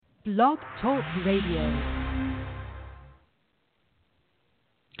Blog Talk Radio.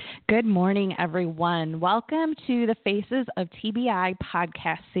 Good morning, everyone. Welcome to the Faces of TBI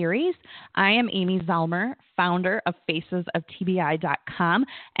podcast series. I am Amy Zellmer, founder of facesoftbi.com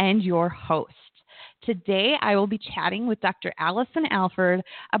and your host. Today, I will be chatting with Dr. Alison Alford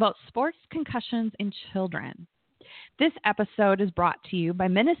about sports concussions in children. This episode is brought to you by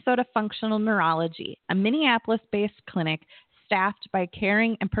Minnesota Functional Neurology, a Minneapolis-based clinic staffed by a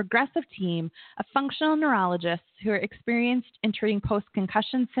caring and progressive team of functional neurologists who are experienced in treating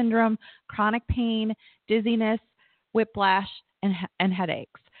post-concussion syndrome, chronic pain, dizziness, whiplash, and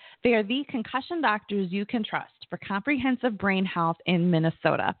headaches. They are the concussion doctors you can trust for comprehensive brain health in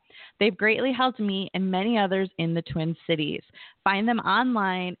Minnesota. They've greatly helped me and many others in the Twin Cities. Find them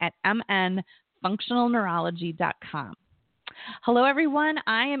online at mnfunctionalneurology.com. Hello, everyone.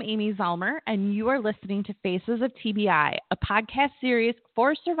 I am Amy Zellmer, and you are listening to Faces of TBI, a podcast series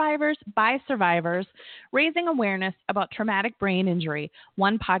for survivors by survivors, raising awareness about traumatic brain injury,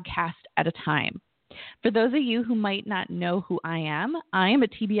 one podcast at a time. For those of you who might not know who I am a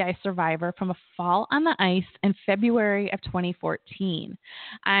TBI survivor from a fall on the ice in February of 2014.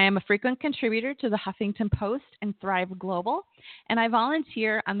 I am a frequent contributor to the Huffington Post and Thrive Global, and I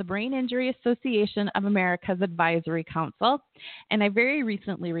volunteer on the Brain Injury Association of America's Advisory Council, and I very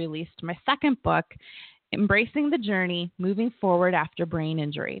recently released my second book, Embracing the Journey, Moving Forward After Brain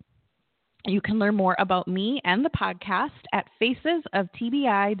Injury. You can learn more about me and the podcast at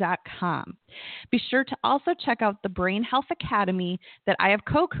facesoftbi.com. Be sure to also check out the Brain Health Academy that I have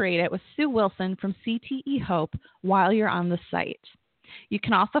co-created with Sue Wilson from CTE Hope while you're on the site. You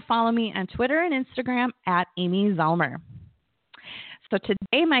can also follow me on Twitter and Instagram at Amy Zellmer. So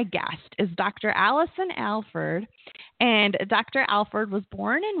today my guest is Dr. Alison Alford, and Dr. Alford was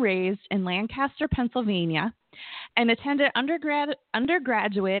born and raised in Lancaster, Pennsylvania, and attended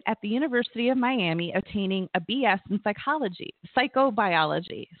undergraduate at the University of Miami, obtaining a BS in psychobiology.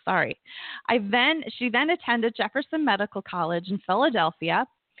 She then attended Jefferson Medical College in Philadelphia,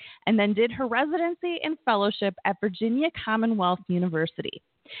 and then did her residency and fellowship at Virginia Commonwealth University.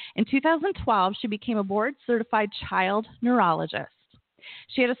 In 2012, she became a board-certified child neurologist.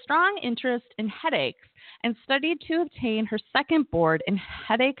 She had a strong interest in headaches and studied to obtain her second board in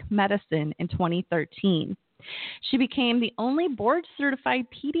headache medicine in 2013. She became the only board-certified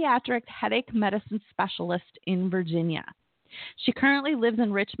pediatric headache medicine specialist in Virginia. She currently lives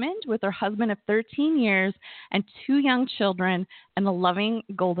in Richmond with her husband of 13 years and 2 young children and a loving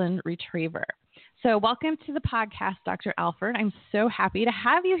golden retriever. So welcome to the podcast, Dr. Alford. I'm so happy to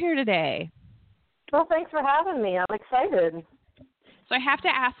have you here today. Well, thanks for having me. I'm excited. So I have to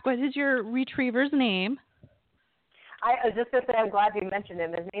ask, what is your retriever's name? I was just going to say I'm glad you mentioned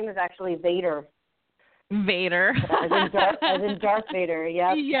him. His name is actually Vader. Vader. As in Darth Vader,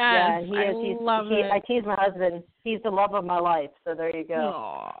 yep. Yes, yeah, I tease my husband. He's the love of my life, so there you go.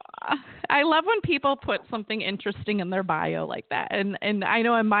 Aww. I love when people put something interesting in their bio like that. And I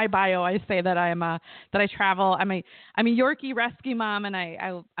know in my bio I say that I travel. I'm a Yorkie rescue mom, and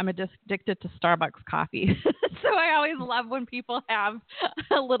I'm addicted to Starbucks coffee. So I always love when people have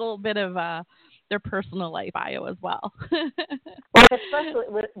a little bit of their personal life bio as well. Well, especially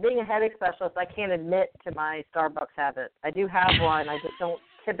with being a headache specialist, I can't admit to my Starbucks habit. I do have one. I just don't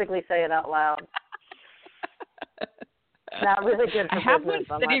typically say it out loud. Not really good for I have business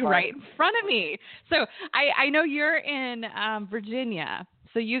one sitting right in front of me. So I know you're in Virginia.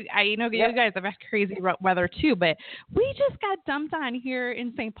 So I know you guys have had crazy weather too, but we just got dumped on here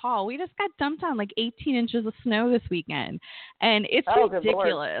in St. Paul. We just got dumped on like 18 inches of snow this weekend, and it's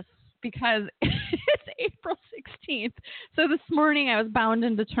ridiculous because it's April 16th. So this morning I was bound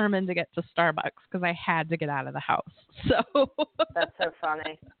and determined to get to Starbucks because I had to get out of the house. So that's so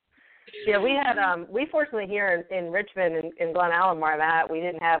funny. Yeah, we fortunately here in Richmond and Glen Allen where I'm at, we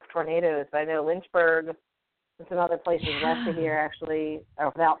didn't have tornadoes, but I know Lynchburg and some other places west of here actually are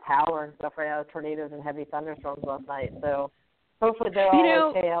without power and stuff right now, tornadoes and heavy thunderstorms last night. So hopefully they're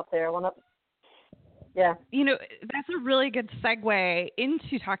all okay out there. Yeah. That's a really good segue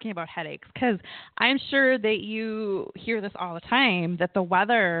into talking about headaches, because I'm sure that you hear this all the time, that the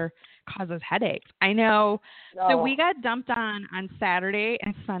weather causes headaches. I know. No. So we got dumped on Saturday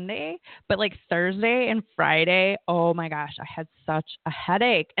and Sunday, but like Thursday and Friday, oh my gosh, I had such a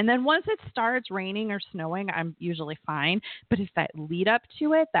headache. And then once it starts raining or snowing, I'm usually fine. But it's that lead up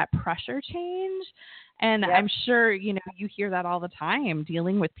to it, that pressure change. And I'm sure, you hear that all the time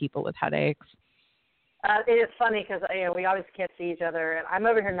dealing with people with headaches. It is funny because we always can't see each other, and I'm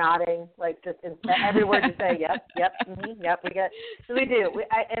over here nodding, like just in every word you say. Yep, yep. We do.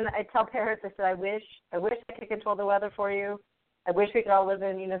 I tell parents, I said, I wish I could control the weather for you, I wish we could all live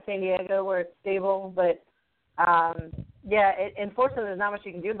in, San Diego where it's stable, but unfortunately there's not much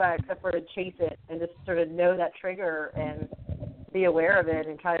you can do about it except for to chase it and just sort of know that trigger and be aware of it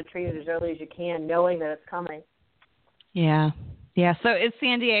and try to treat it as early as you can, knowing that it's coming. Yeah. Yeah. So is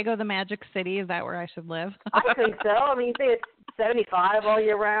San Diego the magic city? Is that where I should live? I think so. I mean, you say it's 75 all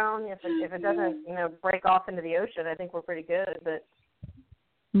year round. If it doesn't, break off into the ocean, I think we're pretty good. But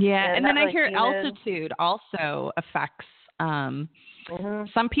yeah, and then I hear humid. altitude also affects.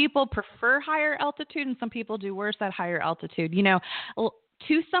 Some people prefer higher altitude, and some people do worse at higher altitude.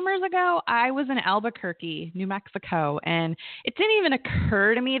 2 summers ago, I was in Albuquerque, New Mexico, and it didn't even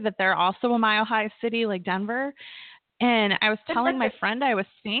occur to me that they're also a mile-high city like Denver. And I was telling my friend I was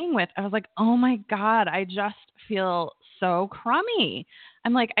staying with, I was like, oh, my God, I just feel so crummy.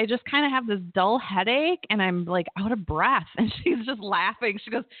 I'm like, I just kind of have this dull headache, and I'm, like, out of breath. And she's just laughing. She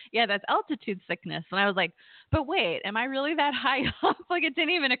goes, yeah, that's altitude sickness. And I was like, but wait, am I really that high up? Like, it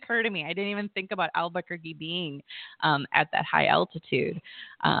didn't even occur to me. I didn't even think about Albuquerque being at that high altitude.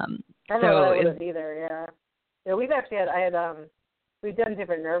 I don't know what it was either, yeah. Yeah, we've actually we've done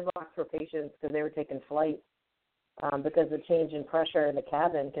different nerve blocks for patients because they were taking flight. Because the change in pressure in the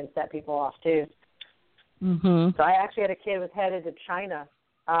cabin can set people off too. Mm-hmm. So I actually had a kid who was headed to China,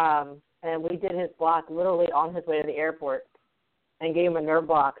 and we did his block literally on his way to the airport and gave him a nerve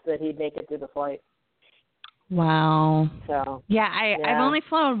block so that he'd make it through the flight. Wow. So I've only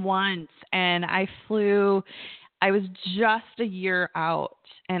flown once, and I was just a year out,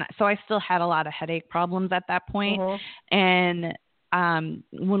 and so I still had a lot of headache problems at that point. Mm-hmm. And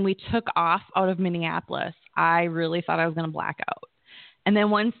when we took off out of Minneapolis, I really thought I was going to black out. And then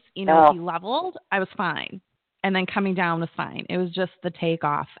once, he leveled, I was fine. And then coming down was fine. It was just the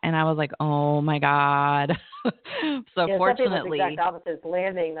takeoff. And I was like, oh, my God. So fortunately. Some exact opposite. It's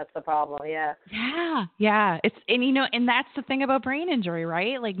landing that's the problem, yeah. Yeah. And that's the thing about brain injury,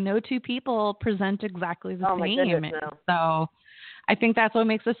 right? Like no two people present exactly the same. My goodness, no. So I think that's what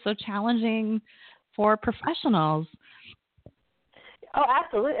makes it so challenging for professionals. Oh,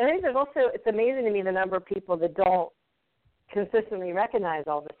 absolutely. I think it's amazing to me the number of people that don't consistently recognize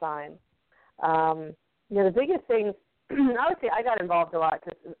all the signs. The biggest things, I would say I got involved a lot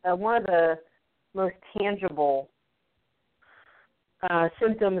because one of the most tangible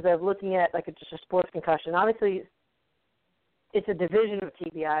symptoms of looking at just a sports concussion, obviously it's a division of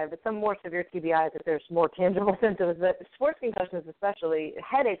TBI, but some more severe TBIs if there's more tangible symptoms. But sports concussions especially,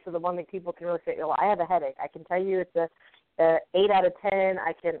 headaches are the one that people can really say, oh, I have a headache. I can tell you it's a 8 out of 10.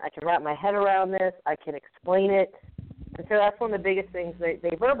 I can wrap my head around this. I can explain it. And so that's one of the biggest things they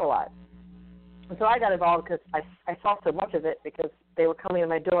verbalize. And so I got involved because I saw so much of it because they were coming to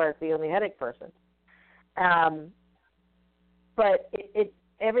my door as the only headache person. But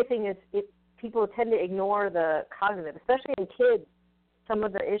everything is people tend to ignore the cognitive, especially in kids. Some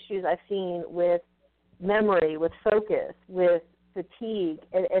of the issues I've seen with memory, with focus, with fatigue,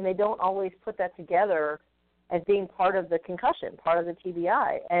 and they don't always put that together as being part of the concussion, part of the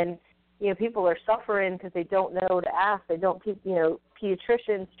TBI. And, people are suffering because they don't know to ask. They don't,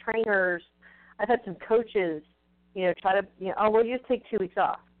 pediatricians, trainers. I've had some coaches, try to, we'll just take 2 weeks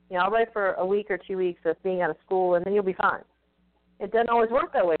off. I'll write for a week or 2 weeks of being out of school, and then you'll be fine. It doesn't always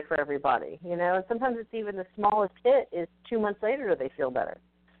work that way for everybody, and sometimes it's even the smallest hit is 2 months later that they feel better.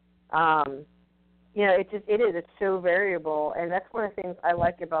 It's so variable, and that's one of the things I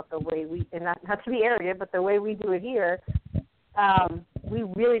like about the way we, and not to be arrogant, but the way we do it here, we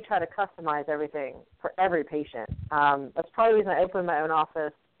really try to customize everything for every patient. That's probably the reason I opened my own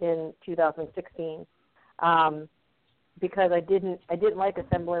office in 2016, because I didn't like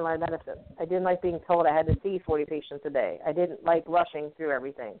assembly line medicine. I didn't like being told I had to see 40 patients a day. I didn't like rushing through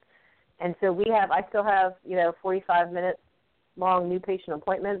everything. And so I still have, 45-minute long new patient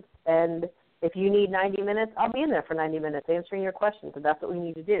appointments, and if you need 90 minutes, I'll be in there for 90 minutes answering your questions, and that's what we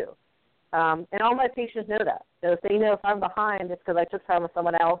need to do. And all my patients know that. So if they know if I'm behind, it's because I took time with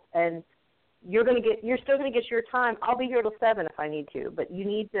someone else, and you're still going to get your time. I'll be here till 7 if I need to, but we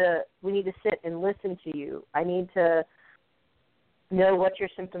need to sit and listen to you. I need to know what your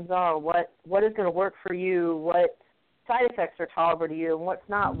symptoms are, what is going to work for you, what side effects are tolerable to you, and what's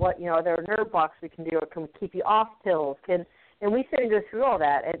not. Are there nerve blocks we can do, or can we keep you off pills? And we sit and go through all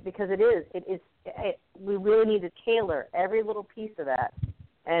that because we really need to tailor every little piece of that.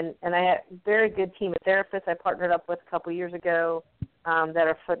 And I have a very good team of therapists I partnered up with a couple years ago that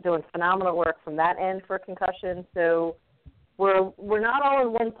are doing phenomenal work from that end for concussion. So we're not all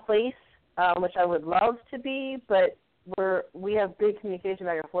in one place, which I would love to be, but we have good communication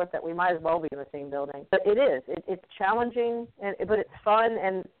back and forth that we might as well be in the same building. But it's challenging, but it's fun.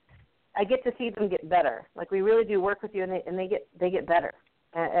 And I get to see them get better. Like, we really do work with you, and they get better.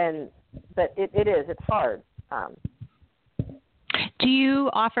 But it's hard. Do you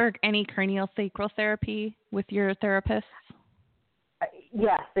offer any craniosacral therapy with your therapists?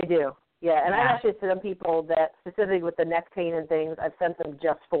 Yes, they do. Yeah, and I've actually sent people that, specifically with the neck pain and things, I've sent them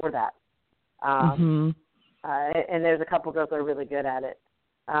just for that. And there's a couple girls that are really good at it.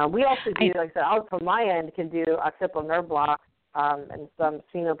 We also do, like I said, I from my end can do occipital nerve blocks and some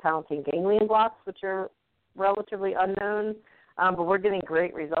sphenopalatine ganglion blocks, which are relatively unknown. But we're getting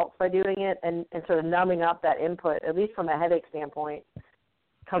great results by doing it and sort of numbing up that input, at least from a headache standpoint,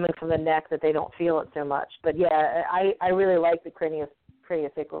 coming from the neck, that they don't feel it so much. But, yeah, I really like the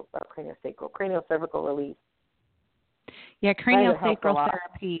craniocervical release. Yeah, craniosacral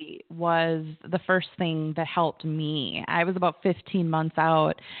therapy was the first thing that helped me. I was about 15 months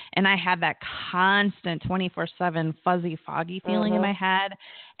out, and I had that constant 24/7 fuzzy, foggy feeling in my head.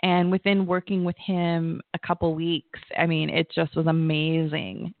 And within working with him a couple weeks, I mean, it just was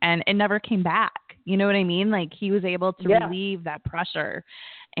amazing. And it never came back. You know what I mean? Like, he was able to relieve that pressure,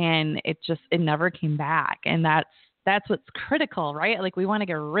 and it never came back. And that's what's critical, right? Like, we want to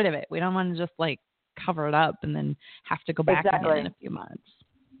get rid of it. We don't want to just, like, cover it up and then have to go back again in a few months.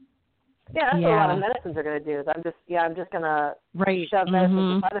 Yeah, that's what a lot of medicines are going to do. Is I'm just going to shove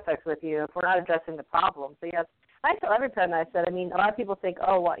medicine side effects with you if we're not addressing the problem. So, yes, I tell every time I said, I mean, a lot of people think,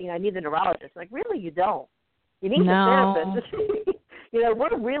 oh, well, I need the neurologist. Like, really, you don't. You need the therapist.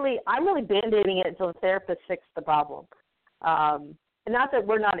 I'm really band-aiding it until the therapist fixes the problem. And not that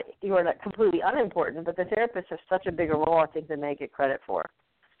you're not completely unimportant, but the therapists have such a bigger role, I think, than they get credit for.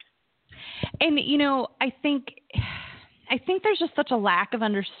 And, I think there's just such a lack of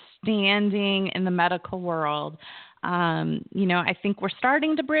understanding in the medical world. I think we're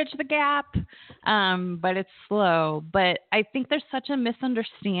starting to bridge the gap, but it's slow. But I think there's such a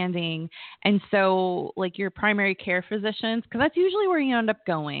misunderstanding. And so, like, your primary care physicians, because that's usually where you end up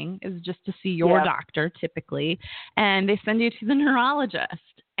going, is just to see your doctor typically, and they send you to the neurologist.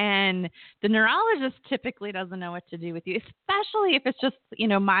 And the neurologist typically doesn't know what to do with you, especially if it's just,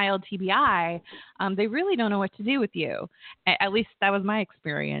 mild TBI. They really don't know what to do with you. At least that was my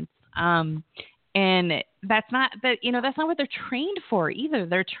experience. And that's not what they're trained for either.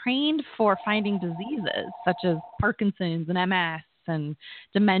 They're trained for finding diseases such as Parkinson's and MS and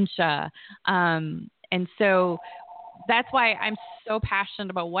dementia. And so that's why I'm so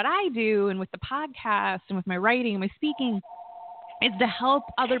passionate about what I do, and with the podcast and with my writing and my speaking, is to help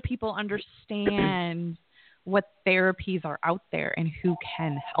other people understand what therapies are out there and who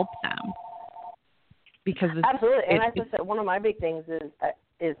can help them. Because absolutely, and as I said, one of my big things is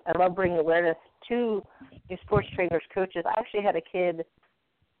I love bringing awareness to your sports trainers, coaches. I actually had a kid,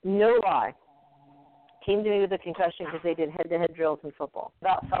 no lie, came to me with a concussion because they did head-to-head drills in football.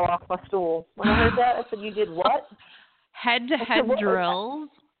 About fell off my stool. When I heard that, I said, "You did what?" Head-to-head drills?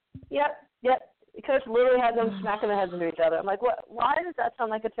 Yep. The coach literally had them smacking their heads into each other. I'm like, what? Why does that sound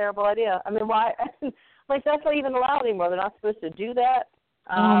like a terrible idea? I mean, why? Like, that's not even allowed anymore. They're not supposed to do that.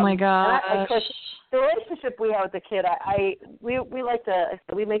 Oh my gosh! The relationship we have with the kid, we like to,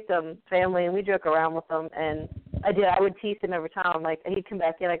 we make them family, and we joke around with them. And I would tease him every time. Like, he'd come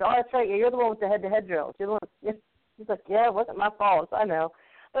back in like, oh, that's right, you're the one with the head-to-head drills. You're the one. He's like, yeah, it wasn't my fault. I know,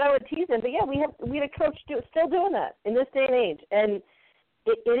 but I would tease him. But yeah, we had a coach still doing that in this day and age, and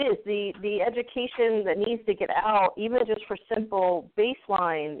it is the education that needs to get out, even just for simple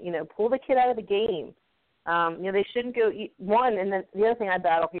baseline. Pull the kid out of the game. They shouldn't go one. And then the other thing I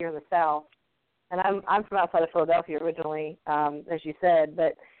battle here in the South, and I'm from outside of Philadelphia originally, as you said,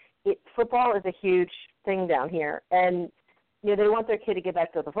 but football is a huge thing down here, and they want their kid to get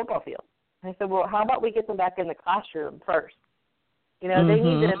back to the football field. I said, well, how about we get them back in the classroom first? They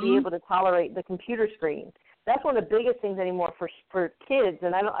need to be able to tolerate the computer screen. That's one of the biggest things anymore for kids,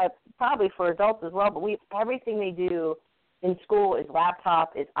 and probably for adults as well. But everything they do in school is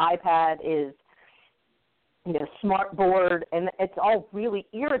laptop, is iPad, is smart board, and it's all really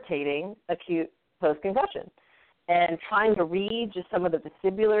irritating acute post-concussion. And trying to read just some of the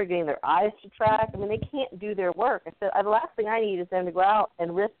vestibular, getting their eyes to track. I mean, they can't do their work. I said, the last thing I need is them to go out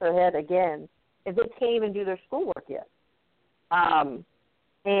and risk their head again if they can't even do their schoolwork yet.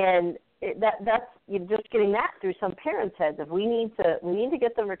 And that's just getting that through some parents' heads. If we need to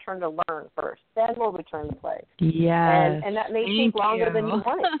get them returned to learn first, then we'll return to play. Yes. And that may take longer than you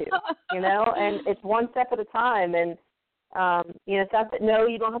want it to, and it's one step at a time. And it's not that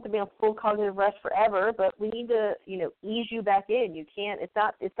you don't have to be on full cognitive rest forever, but we need to ease you back in. You can't.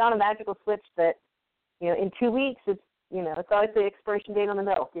 It's not a magical switch that in 2 weeks it's it's always the expiration date on the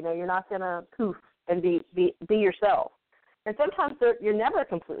milk. You're not gonna poof and be yourself. And sometimes you're never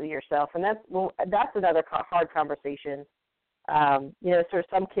completely yourself, and that's another hard conversation. Sort of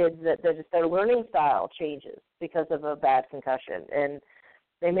some kids that their learning style changes because of a bad concussion, and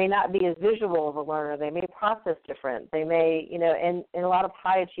they may not be as visual of a learner. They may process different. They may, and a lot of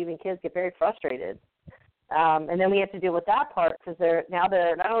high-achieving kids get very frustrated. And then we have to deal with that part because they're not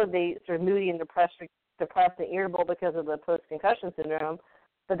only sort of moody and depressed and irritable because of the post-concussion syndrome,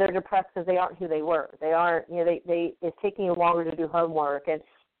 but they're depressed because they aren't who they were. They aren't, it's taking you longer to do homework. And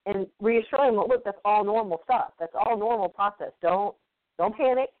reassuring them, look, that's all normal stuff. That's all normal process. Don't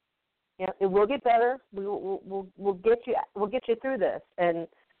panic. It will get better. We'll get you through this. And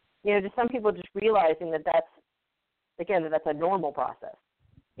just some people just realizing that's a normal process.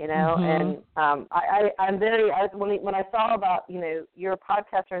 And when I saw about your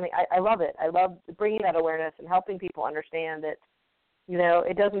podcast or anything, I love it. I love bringing that awareness and helping people understand that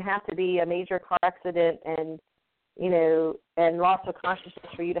it doesn't have to be a major car accident and loss of consciousness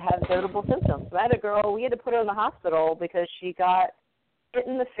for you to have notable symptoms. I had a girl, we had to put her in the hospital because she got hit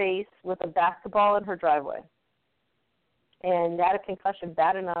in the face with a basketball in her driveway. And had a concussion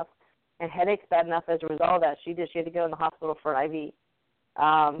bad enough and headaches bad enough as a result of that. She had to go in the hospital for an IV.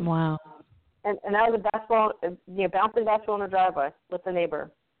 Wow. And that was a basketball, bouncing basketball in her driveway with the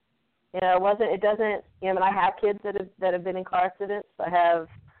neighbor. And I have kids that have been in car accidents. I have,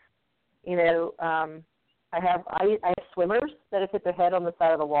 I have swimmers that have hit their head on the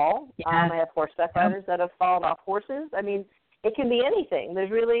side of the wall. Yeah. I have horseback riders that have fallen off horses. I mean, it can be anything.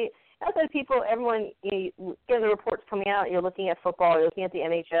 There's really, outside people, everyone, get the reports coming out, you're looking at football, you're looking at the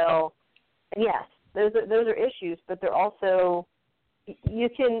NHL, and yes, those are issues, but they're also, you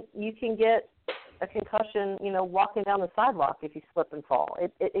can get a concussion, walking down the sidewalk if you slip and fall.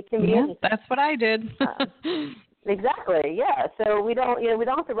 It can be anything. That's what I did. Exactly, yeah. So we don't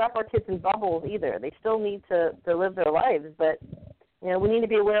have to wrap our kids in bubbles either. They still need to live their lives, but we need to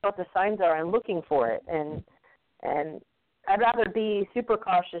be aware of what the signs are and looking for it. And I'd rather be super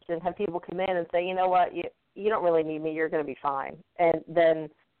cautious and have people come in and say, you know what, you don't really need me, you're going to be fine. And then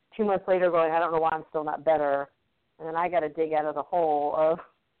 2 months later going, I don't know why I'm still not better. And then I got to dig out of the hole of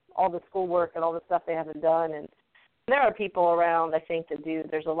all the schoolwork and all the stuff they haven't done. And there are people around, I think,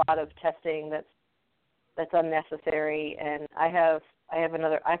 there's a lot of testing that's unnecessary. And I've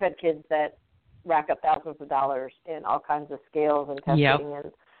had kids that rack up thousands of dollars in all kinds of scales and testing. Yep.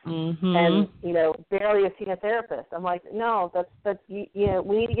 And barely have seen a therapist. I'm like, no, that's we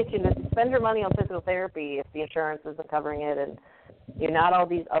need to get you to spend your money on physical therapy if the insurance isn't covering it, and not all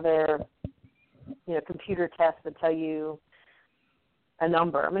these other computer tests that tell you a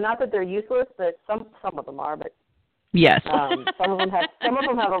number. I mean, not that they're useless, but some of them are. But yes, some of them have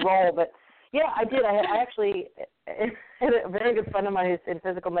a role. But yeah, I did. I actually had a very good friend of mine who's in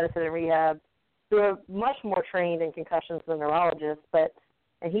physical medicine and rehab, who are much more trained in concussions than neurologists,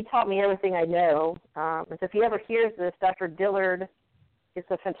 and he taught me everything I know. And so if he ever hears this, Dr. Dillard gets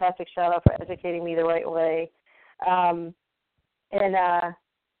a fantastic shout-out for educating me the right way. I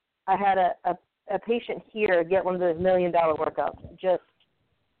had a patient here get one of those $1 million workups, just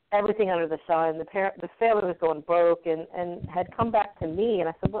everything under the sun. The family was going broke and had come back to me, and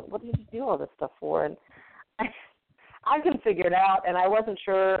I said, what did you do all this stuff for? And I can figure it out, and I wasn't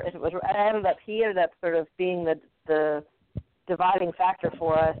sure if it was. He ended up sort of being the dividing factor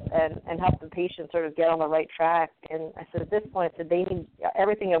for us and help the patient sort of get on the right track. And I said, at this point, they need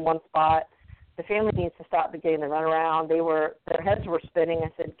everything in one spot. The family needs to stop getting the runaround. Their heads were spinning.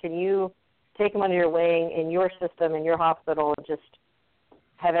 I said, can you take them under your wing in your system, in your hospital, and just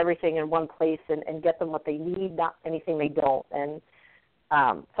have everything in one place and get them what they need, not anything they don't. And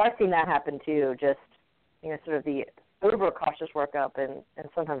so I've seen that happen too, just, sort of the over-cautious workup, and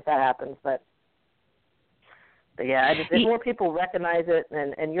sometimes that happens. But yeah, if more people recognize it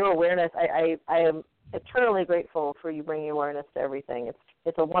and your awareness, I am eternally grateful for you bringing awareness to everything.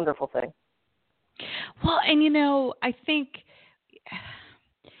 It's a wonderful thing. Well, and I think,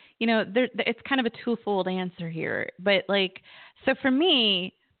 it's kind of a twofold answer here. But so for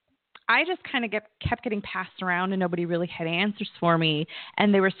me, I just kind of kept getting passed around and nobody really had answers for me.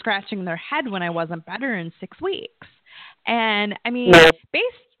 And they were scratching their head when I wasn't better in 6 weeks. And I mean,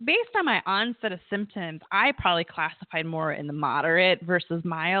 based on my onset of symptoms, I probably classified more in the moderate versus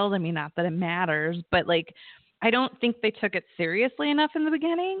mild. I mean, not that it matters, but I don't think they took it seriously enough in the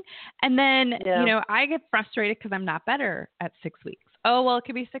beginning. And then, I get frustrated because I'm not better at 6 weeks. Oh, well, it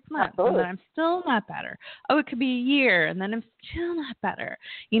could be 6 months, Absolutely. and then I'm still not better. Oh, it could be a year, and then I'm still not better.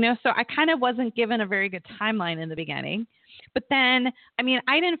 So I kind of wasn't given a very good timeline in the beginning. But then, I mean,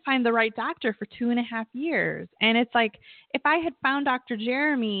 I didn't find the right doctor for 2.5 years. And it's like, if I had found Dr.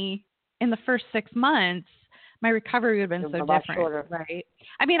 Jeremy in the first 6 months, my recovery would have been so different, shorter. right?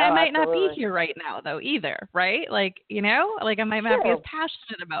 I mean, Oh, I might absolutely. not be here right now though either, right? Like, you know, like I might not be as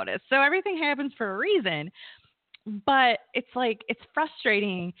passionate about it. So everything happens for a reason. But it's like, it's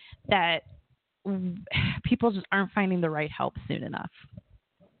frustrating that people just aren't finding the right help soon enough.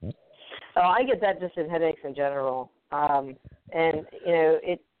 Oh, I get that just in headaches in general. And, you know,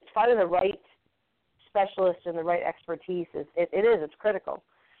 it's finding the right specialist and the right expertise it's critical.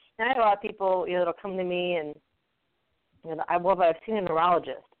 And I have a lot of people, you know, that'll come to me and, you know, I've seen a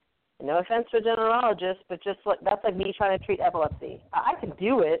neurologist. No offense to a general neurologist, but just like, that's like me trying to treat epilepsy. I can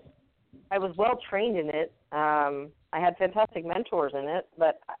do it. I was well trained in it. I had fantastic mentors in it,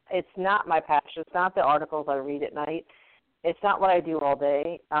 but it's not my passion. It's not the articles I read at night. It's not what I do all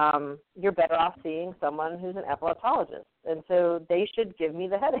day. You're better off seeing someone who's an epileptologist, and so they should give me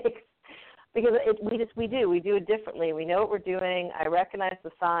the headaches because we do it differently. We know what we're doing. I recognize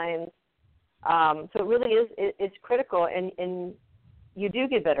the signs. So it really is. It's critical, and you do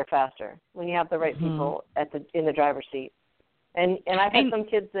get better faster when you have the right people in the driver's seat. And I've had some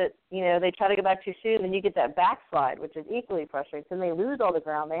kids that, you know, they try to go back too soon, and you get that backslide, which is equally frustrating. So they lose all the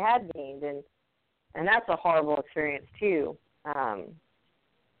ground they had gained, and that's a horrible experience too.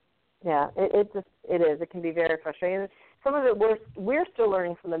 It is. It can be very frustrating. Some of it we're still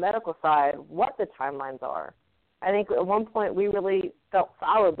learning from the medical side what the timelines are. I think at one point we really felt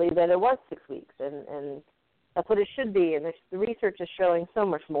solidly that it was 6 weeks, and that's what it should be. And the research is showing so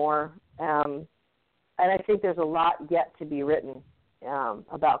much more. And I think there's a lot yet to be written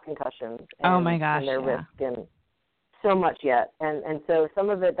about concussions and, and their risk, and so much yet. And so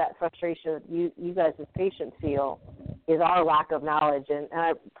some of it, that frustration you guys as patients feel, is our lack of knowledge. And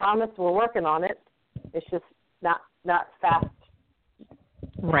I promise we're working on it. It's just not fast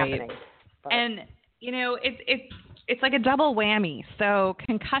happening. But. And, you know, it's like a double whammy. So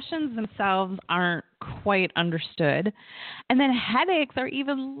concussions themselves aren't quite understood. And then headaches are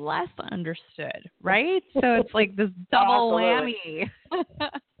even less understood, right? So it's like this double whammy.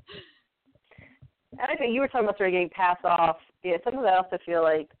 I think you were talking about sort of getting passed off. Yeah, some of that I also feel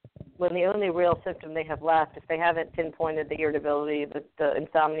like when the only real symptom they have left, if they haven't pinpointed the irritability, the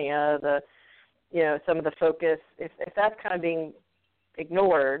insomnia, some of the focus, if that's kind of being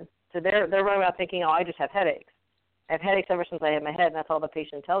ignored, so they're running around thinking, oh, I just have headaches. I have headaches ever since I had my head, and that's all the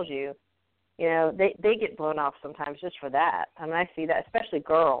patient tells you. You know, they get blown off sometimes just for that. I mean, I see that, especially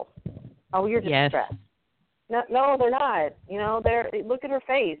girls. Oh, you're just stressed. No, they're not. You know, look at her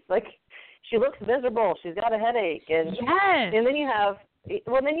face. Like, she looks miserable. She's got a headache, and then you have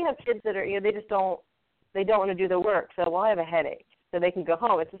kids that are, you know, they don't want to do their work. So, well, I have a headache, so they can go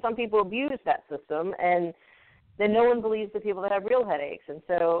home. And so some people abuse that system, and then no one believes the people that have real headaches. And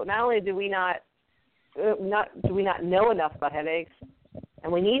so not only do we not know enough about headaches,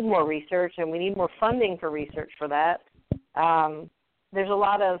 and we need more research, and we need more funding for research for that. There's a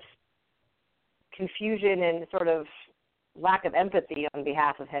lot of confusion and sort of lack of empathy on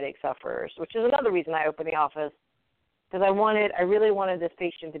behalf of headache sufferers, which is another reason I opened the office, because I really wanted this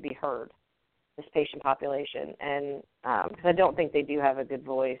patient to be heard, this patient population, and because I don't think they do have a good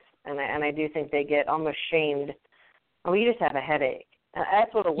voice, and I do think they get almost shamed. Oh, you just have a headache. And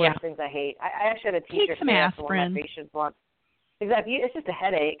that's one of the worst things I hate. I actually had a teacher say that to one of my patients once. Exactly. It's just a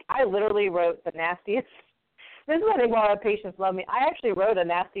headache. I literally wrote the nastiest. This is what I think a lot of patients love me. I actually wrote a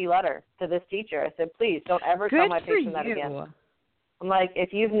nasty letter to this teacher. I said, please don't ever tell my patient that again. I'm like,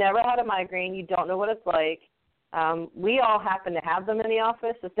 if you've never had a migraine, you don't know what it's like. We all happen to have them in the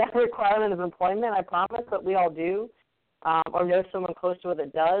office. It's not a requirement of employment, I promise, but we all do, or know someone close to it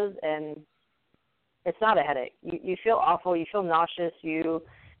that does, and it's not a headache. You feel awful. You feel nauseous. You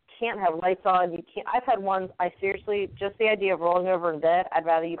can't have lights on. You can't. I've had ones. I seriously, just the idea of rolling over in bed, I'd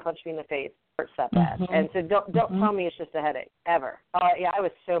rather you punch me in the face. It hurts that bad. And so don't tell me it's just a headache ever. I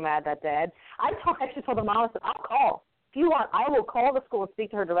was so mad that day. I actually told the mom, I said, I'll call if you want. I will call the school and speak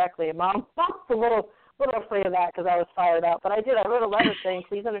to her directly. And mom's a little afraid of that because I was fired up, but I did. I wrote a letter saying,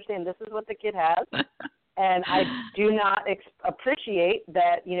 please understand, this is what the kid has. And I do not appreciate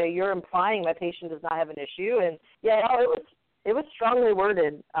that, you know, you're implying my patient does not have an issue. And, it was strongly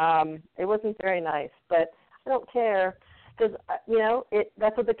worded. It wasn't very nice, but I don't care because,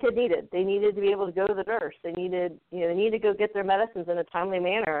 that's what the kid needed. They needed to be able to go to the nurse. They needed to go get their medicines in a timely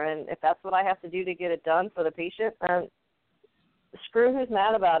manner. And if that's what I have to do to get it done for the patient, screw who's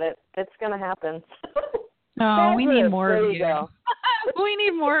mad about it. It's going to happen. Oh, we need more of you. We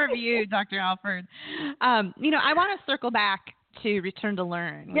need more of you, Dr. Alford. I want to circle back to Return to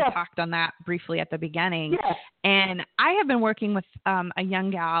Learn. We talked on that briefly at the beginning. And I have been working with a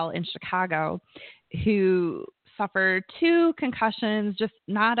young gal in Chicago who suffered 2 concussions, just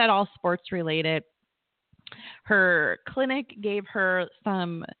not at all sports related. Her clinic gave her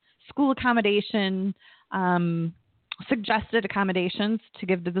some school accommodation, suggested accommodations to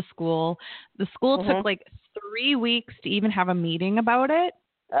give to the school. The school took like 3 weeks to even have a meeting about it.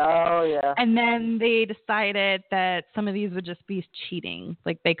 Oh, yeah. And then they decided that some of these would just be cheating.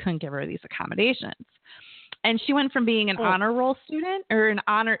 Like they couldn't give her these accommodations. And she went from being an honor roll student she was in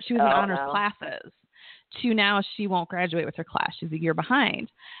honors classes to now she won't graduate with her class. She's a year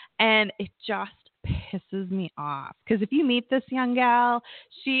behind. And it just pisses me off because if you meet this young gal,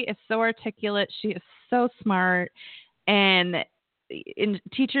 she is so articulate. She is so smart. And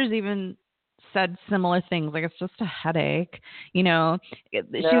teachers even said similar things, like it's just a headache. You know, she was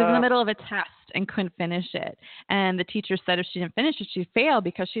in the middle of a test and couldn't finish it. And the teacher said if she didn't finish it, she'd fail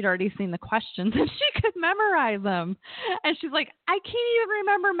because she'd already seen the questions and she could memorize them. And she's like, I can't even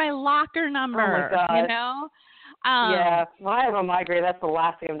remember my locker number. Oh, my God. You know? Yeah. When I have a migraine, that's the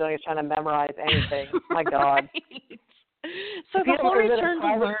last thing I'm doing is trying to memorize anything. My God. Right. So the whole return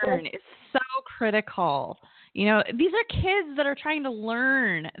to learn is so critical. You know, these are kids that are trying to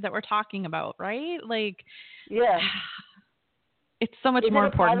learn that we're talking about, right? Like, yeah, it's so much more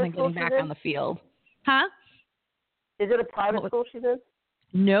important than getting back on the field. Huh? Is it a private school she's in?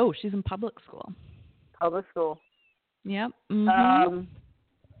 No, she's in public school. Public school. Yep. Mm-hmm.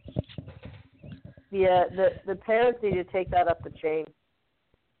 Yeah, the parents need to take that up the chain.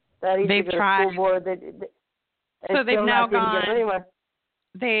 They've tried. School board. So they've now gone. Anywhere.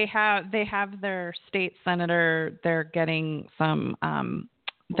 They have their state senator. They're getting some.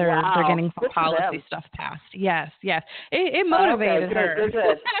 They're getting some policy stuff passed. Yes. It motivated her.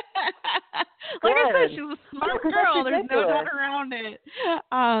 Good. Like I said, she's a smart girl. There's no doubt around it.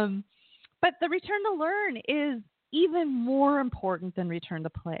 But the return to learn is even more important than return to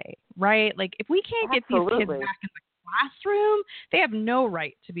play, right? Like if we can't get these kids back in the classroom, they have no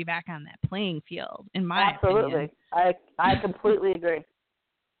right to be back on that playing field, in my opinion. I completely agree.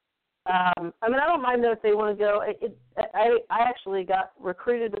 I mean, I don't mind though if they want to go. I actually got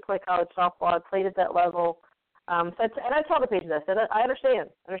recruited to play college softball. I played at that level. And I told the patients, I said, I understand.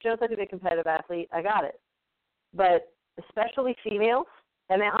 I understand it's like to be a competitive athlete. I got it. But especially females,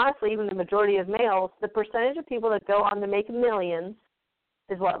 and then honestly, even the majority of males, the percentage of people that go on to make millions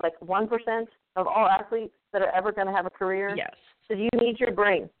is what, like 1% of all athletes that are ever going to have a career? Yes. So you need your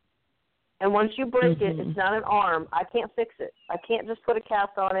brain. And once you break it, it's not an arm. I can't fix it. I can't just put a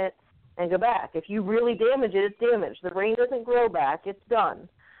cast on it and go back. If you really damage it, it's damaged. The brain doesn't grow back. It's done.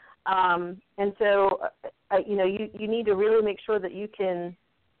 And so, you need to really make sure that you can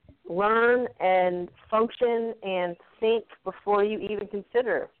learn and function and think before you even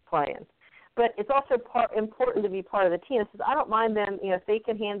consider playing. But it's also important to be part of the team. So I don't mind them, if they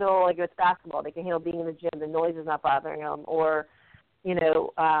can handle, like if it's basketball, they can handle being in the gym, the noise is not bothering them, or,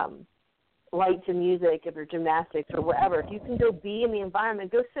 lights and music, if you're gymnastics or whatever. If you can go be in the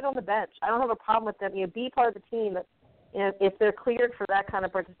environment, go sit on the bench. I don't have a problem with them. Be part of the team. If they're cleared for that kind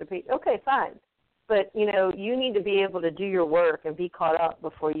of participation, okay, fine. But, you need to be able to do your work and be caught up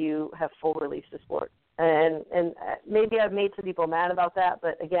before you have full release to sport. And maybe I've made some people mad about that,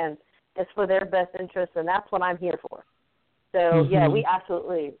 but, again, it's for their best interest, and that's what I'm here for. So, yeah, we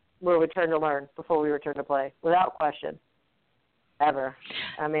absolutely will return to learn before we return to play, without question, ever.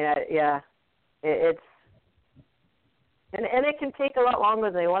 I mean, it's and it can take a lot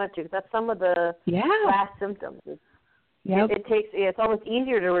longer than they want it to, because that's some of the last symptoms. It takes. It's almost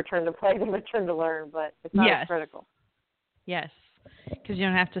easier to return to play than return to learn, but it's not as critical. Yes, because you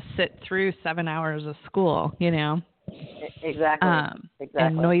don't have to sit through 7 hours of school, Exactly.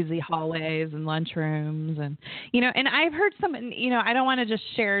 And noisy hallways and lunchrooms, and and I've heard some. I don't want to just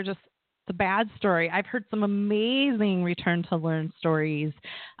share just the bad story. I've heard some amazing return to learn stories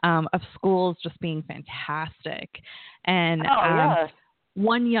of schools just being fantastic, and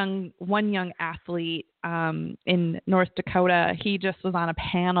one young athlete in North Dakota, he just was on a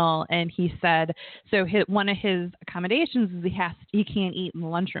panel, and he said one of his accommodations is he can't eat in the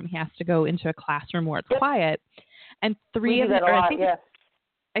lunchroom. He has to go into a classroom where it's quiet. And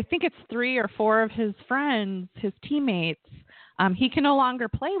I think it's 3 or 4 of his friends, his teammates, he can no longer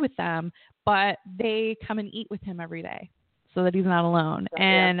play with them, but they come and eat with him every day so that he's not alone.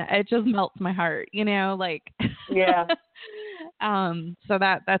 And it just melts my heart, like. Yeah. So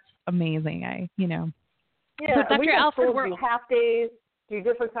that's amazing. Yeah, so we have schools do half days, do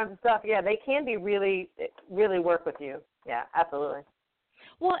different kinds of stuff. Yeah, they can be really, really work with you. Yeah, absolutely.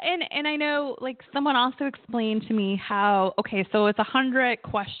 Well, and I know, like, someone also explained to me how, so it's a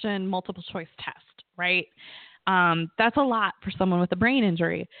 100-question multiple choice test, right? That's a lot for someone with a brain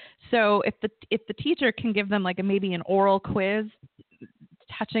injury. So if the teacher can give them maybe an oral quiz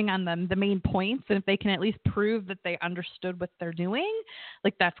touching on the main points. And if they can at least prove that they understood what they're doing,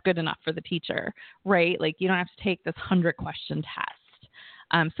 like that's good enough for the teacher, right? Like you don't have to take this 100-question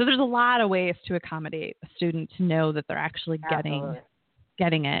test. So there's a lot of ways to accommodate a student to know that they're actually getting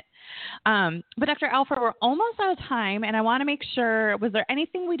it. But Dr. Alford, we're almost out of time, and I want to make sure, was there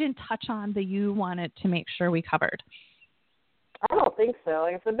anything we didn't touch on that you wanted to make sure we covered? I don't think so.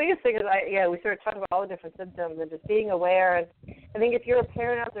 Like, the biggest thing is, we sort of talked about all the different symptoms and just being aware. And I think if you're a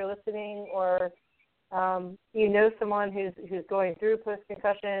parent out there listening, or you know someone who's going through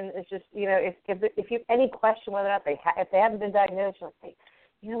post-concussion, it's just, you know, if you have any question whether or not if they haven't been diagnosed, you're like, hey,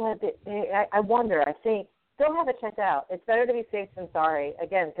 you know what? I wonder. I think go have it checked out. It's better to be safe than sorry.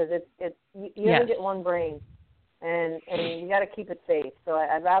 Again, because you only get one brain, and you got to keep it safe. So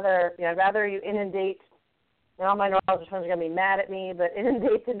I'd rather you inundate. And all my neurology friends are going to be mad at me, but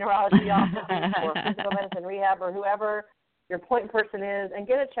inundate the neurology office or physical medicine rehab or whoever your point person is, and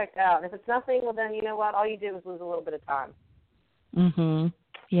get it checked out. And if it's nothing, well, then you know what? All you did was lose a little bit of time.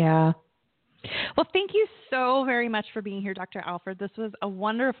 Yeah. Well, thank you so very much for being here, Dr. Alford. This was a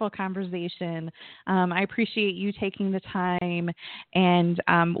wonderful conversation. I appreciate you taking the time. And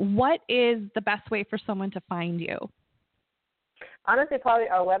what is the best way for someone to find you? Honestly, probably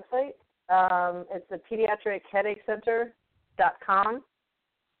our website. It's the pediatricheadachecenter.com.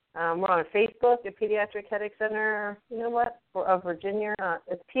 We're on Facebook at Pediatric Headache Center. You know what? We're of Virginia.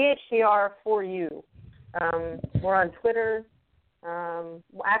 It's PHCR4U. We're on Twitter.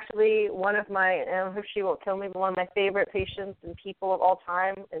 Actually, one of my, I hope she won't kill me, but one of my favorite patients and people of all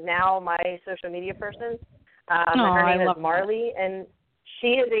time is now my social media person. Her name is Marley, and she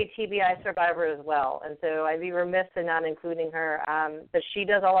is a TBI survivor as well. And so I'd be remiss in not including her. But she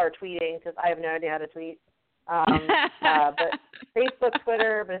does all our tweeting because I have no idea how to tweet. But Facebook,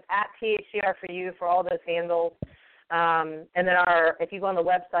 Twitter, but it's at PHCR4U for all those handles. And then if you go on the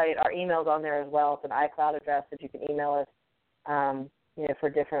website, our email's on there as well. It's an iCloud address that you can email us. For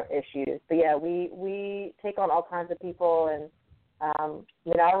different issues. But yeah, we take on all kinds of people, and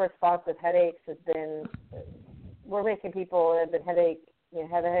our response with headaches has been, we're making people that have been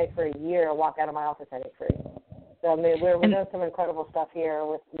have a headache for a year walk out of my office headache free. So I mean, we're doing some incredible stuff here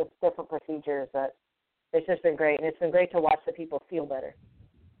with different procedures that it's just been great, and it's been great to watch the people feel better.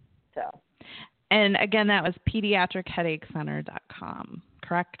 So. And again, that was pediatricheadachecenter.com,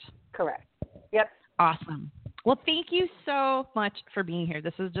 correct? Correct. Yep. Awesome. Well, thank you so much for being here.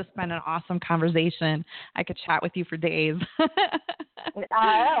 This has just been an awesome conversation. I could chat with you for days. I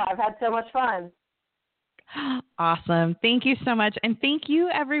know. I've had so much fun. Awesome. Thank you so much. And thank you,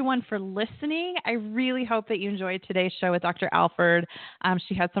 everyone, for listening. I really hope that you enjoyed today's show with Dr. Alford.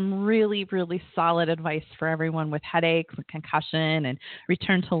 She had some really, really solid advice for everyone with headaches and concussion and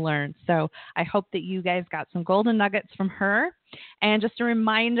return to learn. So I hope that you guys got some golden nuggets from her. And just a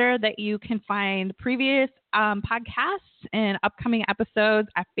reminder that you can find previous podcasts and upcoming episodes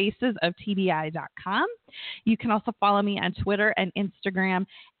at facesoftbi.com. You can also follow me on Twitter and Instagram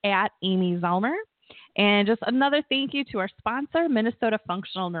at Amy Zellmer. And just another thank you to our sponsor, Minnesota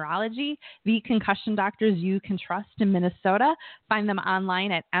Functional Neurology, the concussion doctors you can trust in Minnesota. Find them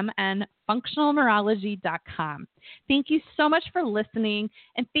online at mnfunctionalneurology.com. Thank you so much for listening,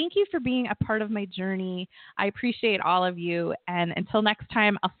 and thank you for being a part of my journey. I appreciate all of you. And until next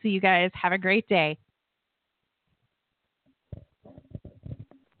time, I'll see you guys. Have a great day.